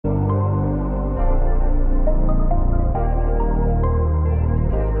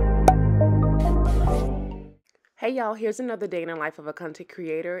Hey y'all, here's another day in the life of a content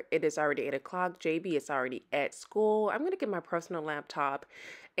creator. It is already 8 o'clock. JB is already at school. I'm going to get my personal laptop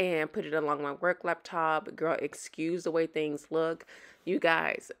and put it along my work laptop. Girl, excuse the way things look. You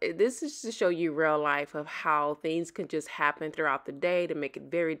guys, this is to show you real life of how things can just happen throughout the day to make it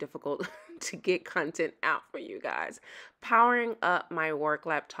very difficult to get content out for you guys. Powering up my work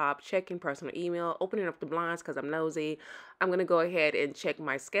laptop, checking personal email, opening up the blinds because I'm nosy. I'm going to go ahead and check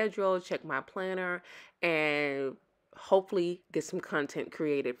my schedule, check my planner, and hopefully get some content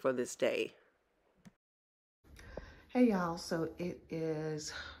created for this day. Hey y'all, so it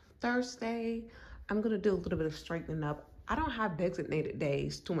is Thursday. I'm gonna do a little bit of straightening up. I don't have designated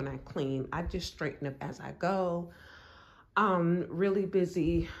days to when I clean. I just straighten up as I go. I'm really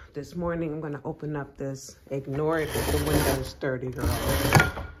busy this morning. I'm gonna open up this, ignore it if the window's 30, girl.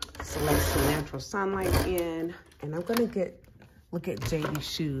 Select some natural sunlight in, and I'm gonna look at JB's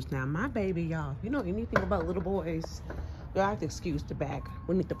shoes. Now, my baby, y'all, you know anything about little boys, y'all have to excuse the back.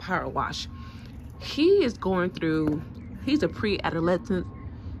 We need the power wash. He is going through, he's a pre-adolescent.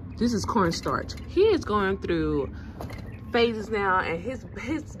 This is cornstarch. He is going through phases now, and his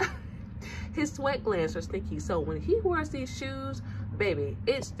sweat glands are stinky. So when he wears these shoes, baby,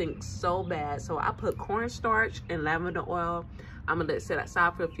 it stinks so bad. So I put cornstarch and lavender oil. I'm gonna let it sit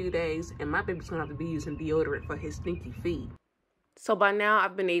outside for a few days, and my baby's gonna have to be using deodorant for his stinky feet. So by now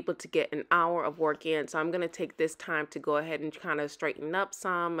I've been able to get an hour of work in, so I'm going to take this time to go ahead and kind of straighten up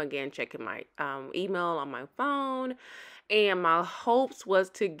some. Again, checking my email on my phone. And my hopes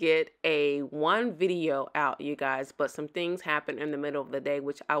was to get one video out, you guys, but some things happened in the middle of the day,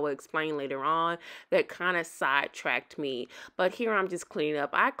 which I will explain later on, that kind of sidetracked me. But here I'm just cleaning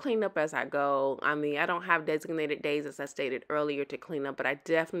up. I clean up as I go. I mean, I don't have designated days, as I stated earlier, to clean up, but I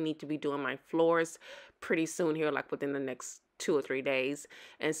definitely need to be doing my floors pretty soon here, like within the next 2 or 3 days.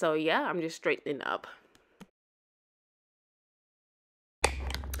 And so yeah, I'm just straightening up.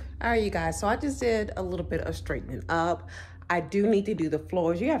 All right, you guys, so I just did a little bit of straightening up. I do need to do the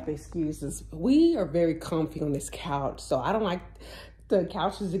floors. You have to excuse this. We are very comfy on this couch, so I don't like the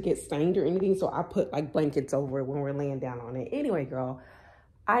couches to get stained or anything, so I put like blankets over it when we're laying down on it. Anyway, girl,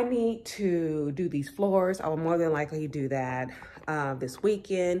 I need to do these floors. I will more than likely do that this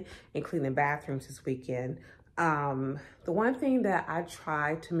weekend and clean the bathrooms this weekend. The one thing that I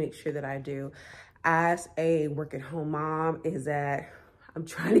try to make sure that I do as a work-at-home mom is that I'm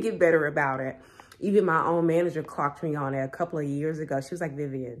trying to get better about it. Even my own manager clocked me on it a couple of years ago. She was like,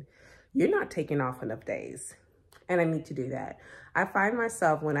 Vivian, you're not taking off enough days. And I need to do that. I find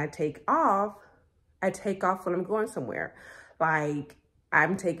myself when I take off when I'm going somewhere. Like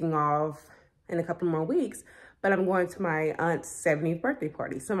I'm taking off in a couple more weeks, but I'm going to my aunt's 70th birthday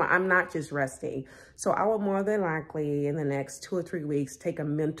party. So I'm not just resting. So I will more than likely in the next 2 or 3 weeks, take a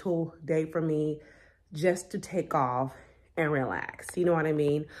mental day for me just to take off and relax. You know what I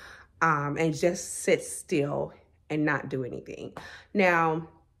mean? And just sit still and not do anything. Now,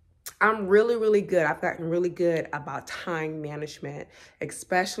 I'm really, really good. I've gotten really good about time management,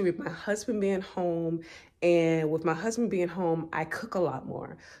 especially with my husband being home. And with my husband being home, I cook a lot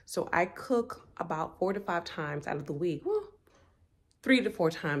more. So I cook about 4 to 5 times out of the week. Well, 3 to 4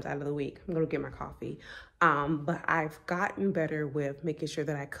 times out of the week. I'm gonna get my coffee. But I've gotten better with making sure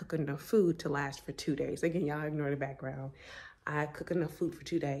that I cook enough food to last for 2 days. Again, y'all ignore the background. I cook enough food for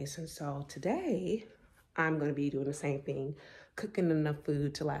 2 days. And so today, I'm gonna be doing the same thing, cooking enough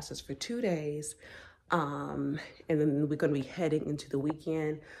food to last us for 2 days. And then we're gonna be heading into the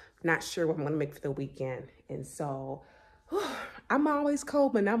weekend. Not sure what I'm gonna make for the weekend. And so, I'm always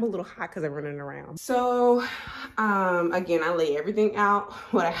cold, but now I'm a little hot because I'm running around. So, again, I lay everything out,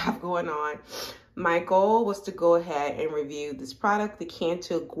 what I have going on. My goal was to go ahead and review this product, the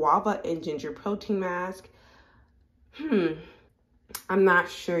KEYNOTE Guava and Ginger Protein Mask. I'm not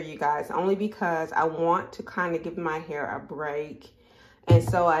sure, you guys, only because I want to kind of give my hair a break. And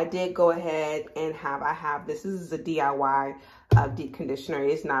so I did go ahead and this is a DIY deep conditioner.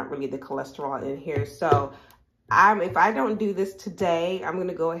 It's not really the cholesterol in here. So if I don't do this today, I'm going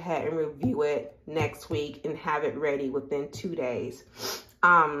to go ahead and review it next week and have it ready within 2 days.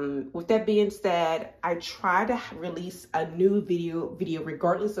 With that being said, I try to release a new video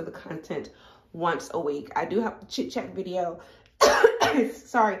regardless of the content once a week. I do have a chit chat video.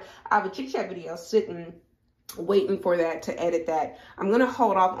 Sorry, I have a chit chat video sitting, waiting for that to edit that. I'm going to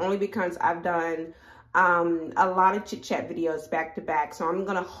hold off only because I've done a lot of chit chat videos back to back. So I'm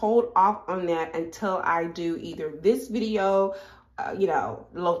going to hold off on that until I do either this video,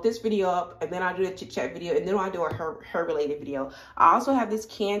 load this video up, and then I'll do a chit chat video, and then I'll do a hair related video. I also have this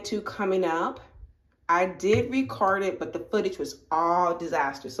KEYNOTE coming up. I did record it, but the footage was all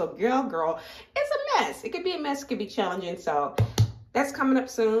disaster. So girl, it's a mess. It could be a mess. It could be challenging. So that's coming up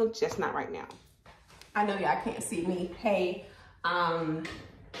soon, just not right now. I know y'all can't see me. Hey, girl,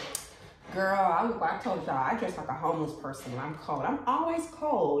 I told y'all I dress like a homeless person when I'm cold. I'm always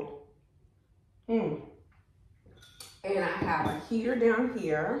cold. And I have a heater down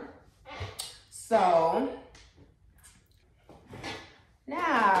here. So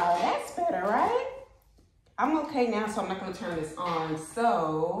now that's better, right? I'm okay now, so I'm not gonna turn this on.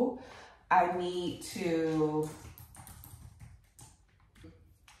 So I need to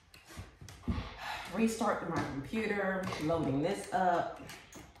restart my computer, loading this up.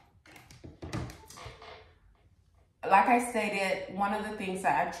 Like I stated, one of the things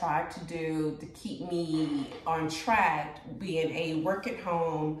that I tried to do to keep me on track, being a working at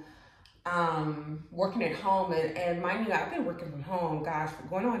home, and mind you, I've been working from home, gosh, for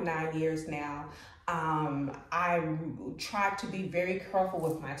going on 9 years now. I try to be very careful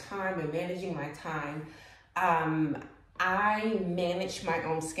with my time and managing my time. I manage my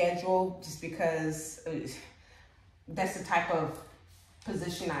own schedule just because that's the type of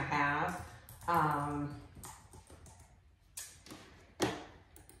position I have.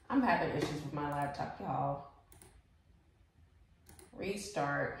 I'm having issues with my laptop, y'all.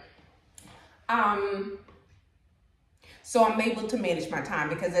 Restart. So I'm able to manage my time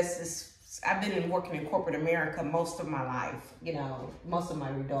because that's just, I've been working in corporate America most of my life, you know, most of my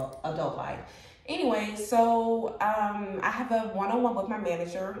adult life. Anyway, so I have a one-on-one with my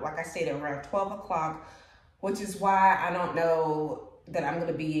manager, like I stated, around 12 o'clock, which is why I don't know that I'm going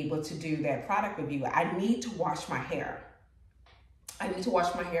to be able to do that product review. I need to wash my hair. I need to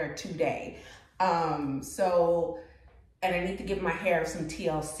wash my hair today. And I need to give my hair some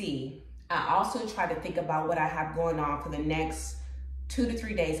TLC. I also try to think about what I have going on for the next 2 to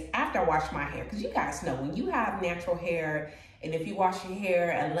 3 days after I wash my hair. Because you guys know, when you have natural hair, and if you wash your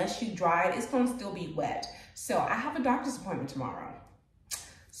hair, unless you dry it, it's going to still be wet. So I have a doctor's appointment tomorrow.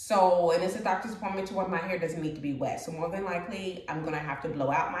 And it's a doctor's appointment to where my hair doesn't need to be wet. So more than likely, I'm going to have to blow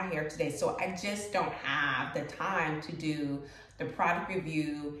out my hair today. So I just don't have the time to do the product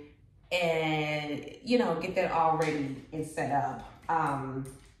review and, you know, get that all ready and set up.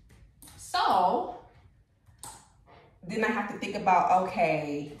 So then I have to think about,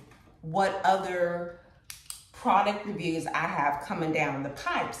 okay, what other product reviews I have coming down the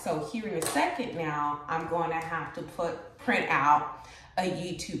pipe. So here in a second now, I'm going to have to print out a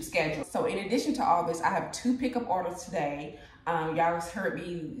YouTube schedule. So in addition to all this, I have 2 pickup orders today. Y'all just heard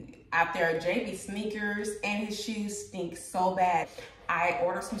me out there. JB sneakers and his shoes stink so bad. I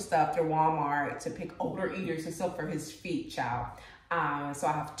ordered some stuff through Walmart to pick odor eaters and stuff for his feet, child. So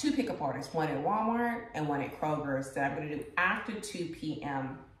I have 2 pickup orders, one at Walmart and one at Kroger's that I'm gonna do after 2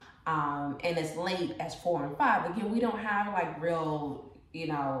 p.m. And as late as 4 and 5. Again, we don't have like real, you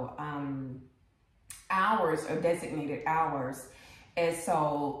know, hours or designated hours. And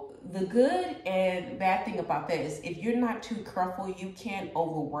so the good and bad thing about that is if you're not too careful, you can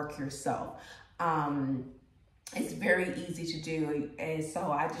overwork yourself. It's very easy to do. And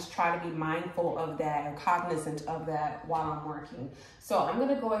so I just try to be mindful of that and cognizant of that while I'm working. So I'm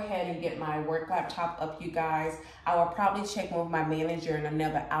gonna go ahead and get my work laptop up, you guys. I will probably check with my manager in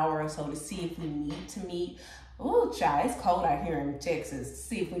another hour or so to see if we need to meet. Oh, child, it's cold out here in Texas.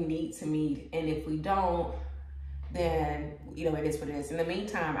 See if we need to meet. And if we don't, then, you know, it is what it is. In the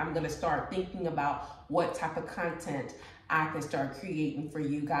meantime, I'm gonna start thinking about what type of content I can start creating for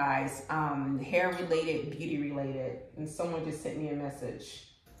you guys, hair related, beauty related. And someone just sent me a message.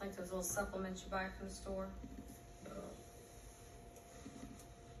 Like those little supplements you buy from the store.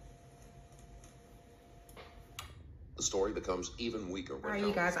 The story becomes even weaker. All right,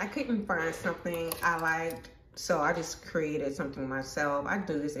 you guys, I couldn't find something I liked, so I just created something myself. I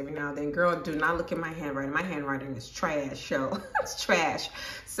do this every now and then. Girl, do not look at my handwriting. My handwriting is trash, so it's trash.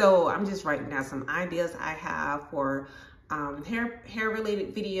 So I'm just writing down some ideas I have for hair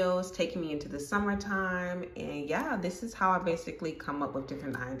related videos, taking me into the summertime. And yeah, this is how I basically come up with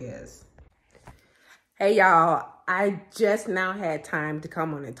different ideas. Hey y'all, I just now had time to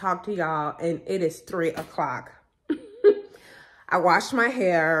come on and talk to y'all, and it is 3 o'clock. I washed my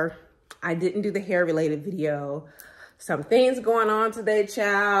hair. I didn't do the hair related video. Some things going on today,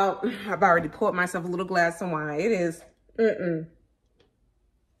 child. I've already poured myself a little glass of wine. It is,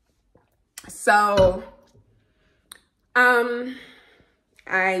 So,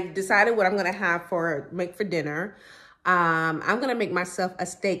 I decided what I'm gonna have make for dinner. I'm gonna make myself a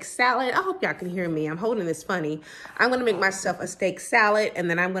steak salad. I hope y'all can hear me. I'm holding this funny. I'm gonna make myself a steak salad, and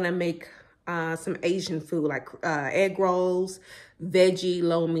then I'm gonna make some Asian food like egg rolls, veggie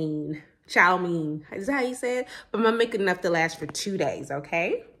lo mein, chow mein. Is that how you say it? But I'm gonna make enough to last for 2 days,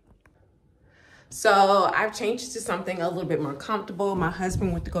 okay? So I've changed to something a little bit more comfortable. My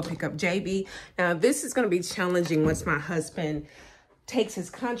husband went to go pick up JB. Now this is going to be challenging once my husband takes his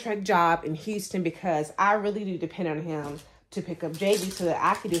contract job in Houston, because I really do depend on him to pick up JB so that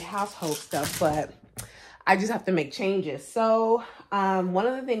I can do household stuff, but I just have to make changes. So one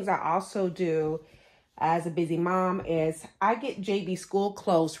of the things I also do as a busy mom is I get JB school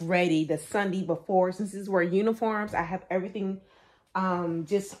clothes ready the Sunday before. Since this is wear uniforms, I have everything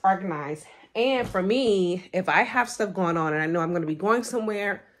just organized. And for me, if I have stuff going on and I know I'm going to be going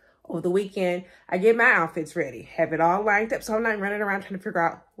somewhere over the weekend, I get my outfits ready, have it all lined up, so I'm not running around trying to figure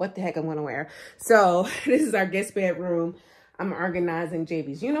out what the heck I'm going to wear. So this is our guest bedroom. I'm organizing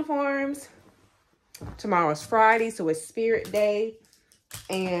JB's uniforms. Tomorrow's Friday, so it's Spirit Day.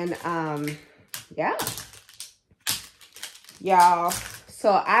 And yeah, y'all,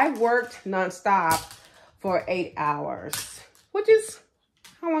 so I worked nonstop for 8 hours, which is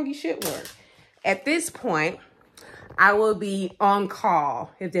how long you should work. At this point, I will be on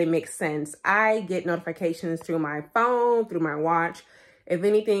call, if that makes sense. I get notifications through my phone, through my watch. If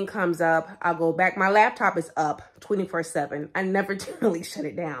anything comes up, I'll go back. My laptop is up 24/7. I never really shut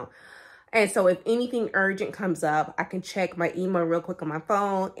it down. And so if anything urgent comes up, I can check my email real quick on my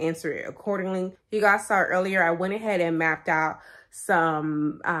phone, answer it accordingly. You guys saw earlier, I went ahead and mapped out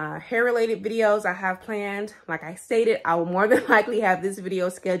some hair-related videos I have planned. Like I stated, I will more than likely have this video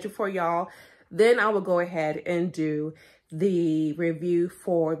scheduled for y'all. Then I will go ahead and do the review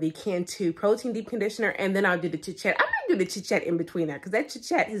for the Can2 Protein Deep Conditioner, and then I'll do the chit-chat. I might do the chit-chat in between that, because that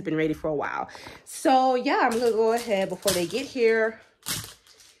chit-chat has been ready for a while. So yeah, I'm going to go ahead before they get here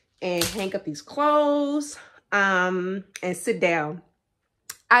and hang up these clothes and sit down.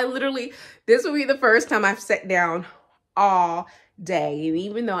 This will be the first time I've sat down all day. And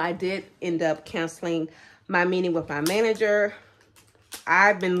even though I did end up canceling my meeting with my manager,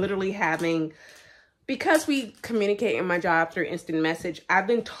 I've been literally having, because we communicate in my job through instant message, I've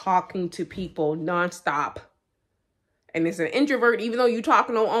been talking to people nonstop. And as an introvert, even though you're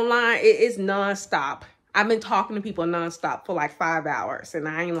talking online, it is nonstop. I've been talking to people nonstop for like 5 hours, and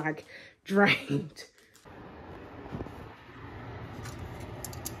I ain't like drained.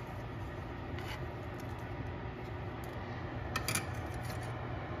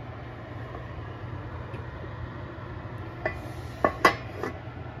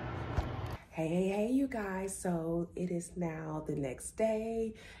 Hey, you guys. So it is now the next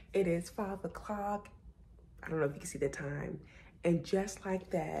day. It is 5 o'clock. I don't know if you can see the time. And just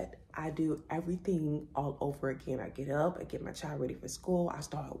like that, I do everything all over again. I get up, I get my child ready for school, I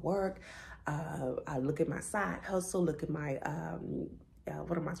start work, I look at my side hustle, look at my,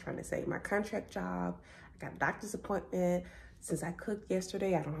 what am I trying to say? My contract job. I got a doctor's appointment. Since I cooked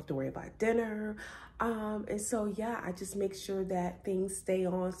yesterday, I don't have to worry about dinner. And so, yeah, I just make sure that things stay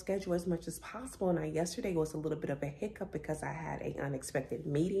on schedule as much as possible. Now, yesterday was a little bit of a hiccup because I had an unexpected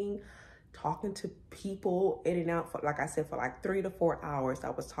meeting, talking to people in and out for, like I said, for like 3 to 4 hours. I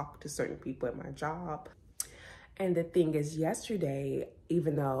was talking to certain people at my job. And the thing is, yesterday,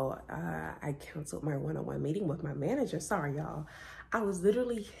 even though I canceled my one-on-one meeting with my manager, sorry, y'all, I was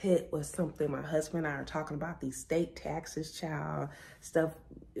literally hit with something. My husband and I are talking about these state taxes, child, stuff.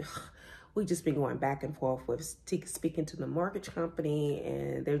 We just been going back and forth with speaking to the mortgage company,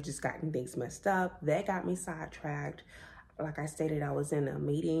 and they've just gotten things messed up. That got me sidetracked. Like I stated, I was in a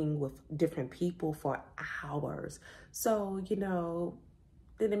meeting with different people for hours. So, you know,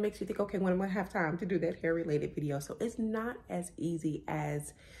 then it makes you think, okay, when am I gonna have time to do that hair-related video? So it's not as easy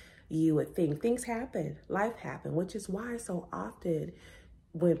as you would think. Things happen, life happens, which is why so often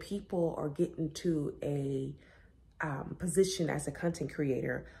when people are getting to a position as a content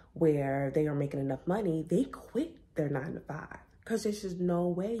creator where they are making enough money, they quit their 9 to 5 because there's just no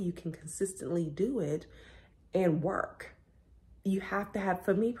way you can consistently do it and work. You have to have,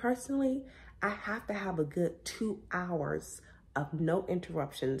 for me personally, I have to have a good 2 hours of no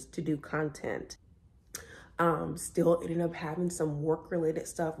interruptions to do content. Still ended up having some work-related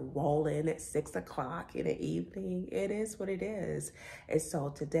stuff roll in at 6 o'clock in the evening. It is what it is. And so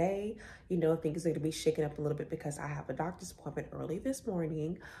today, you know, things are going to be shaken up a little bit because I have a doctor's appointment early this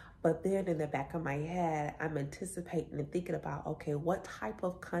morning. But then in the back of my head, I'm anticipating and thinking about, okay, what type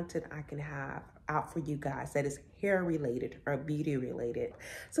of content I can have out for you guys that is hair related or beauty related.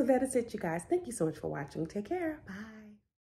 So that is it, you guys. Thank you so much for watching. Take care. Bye.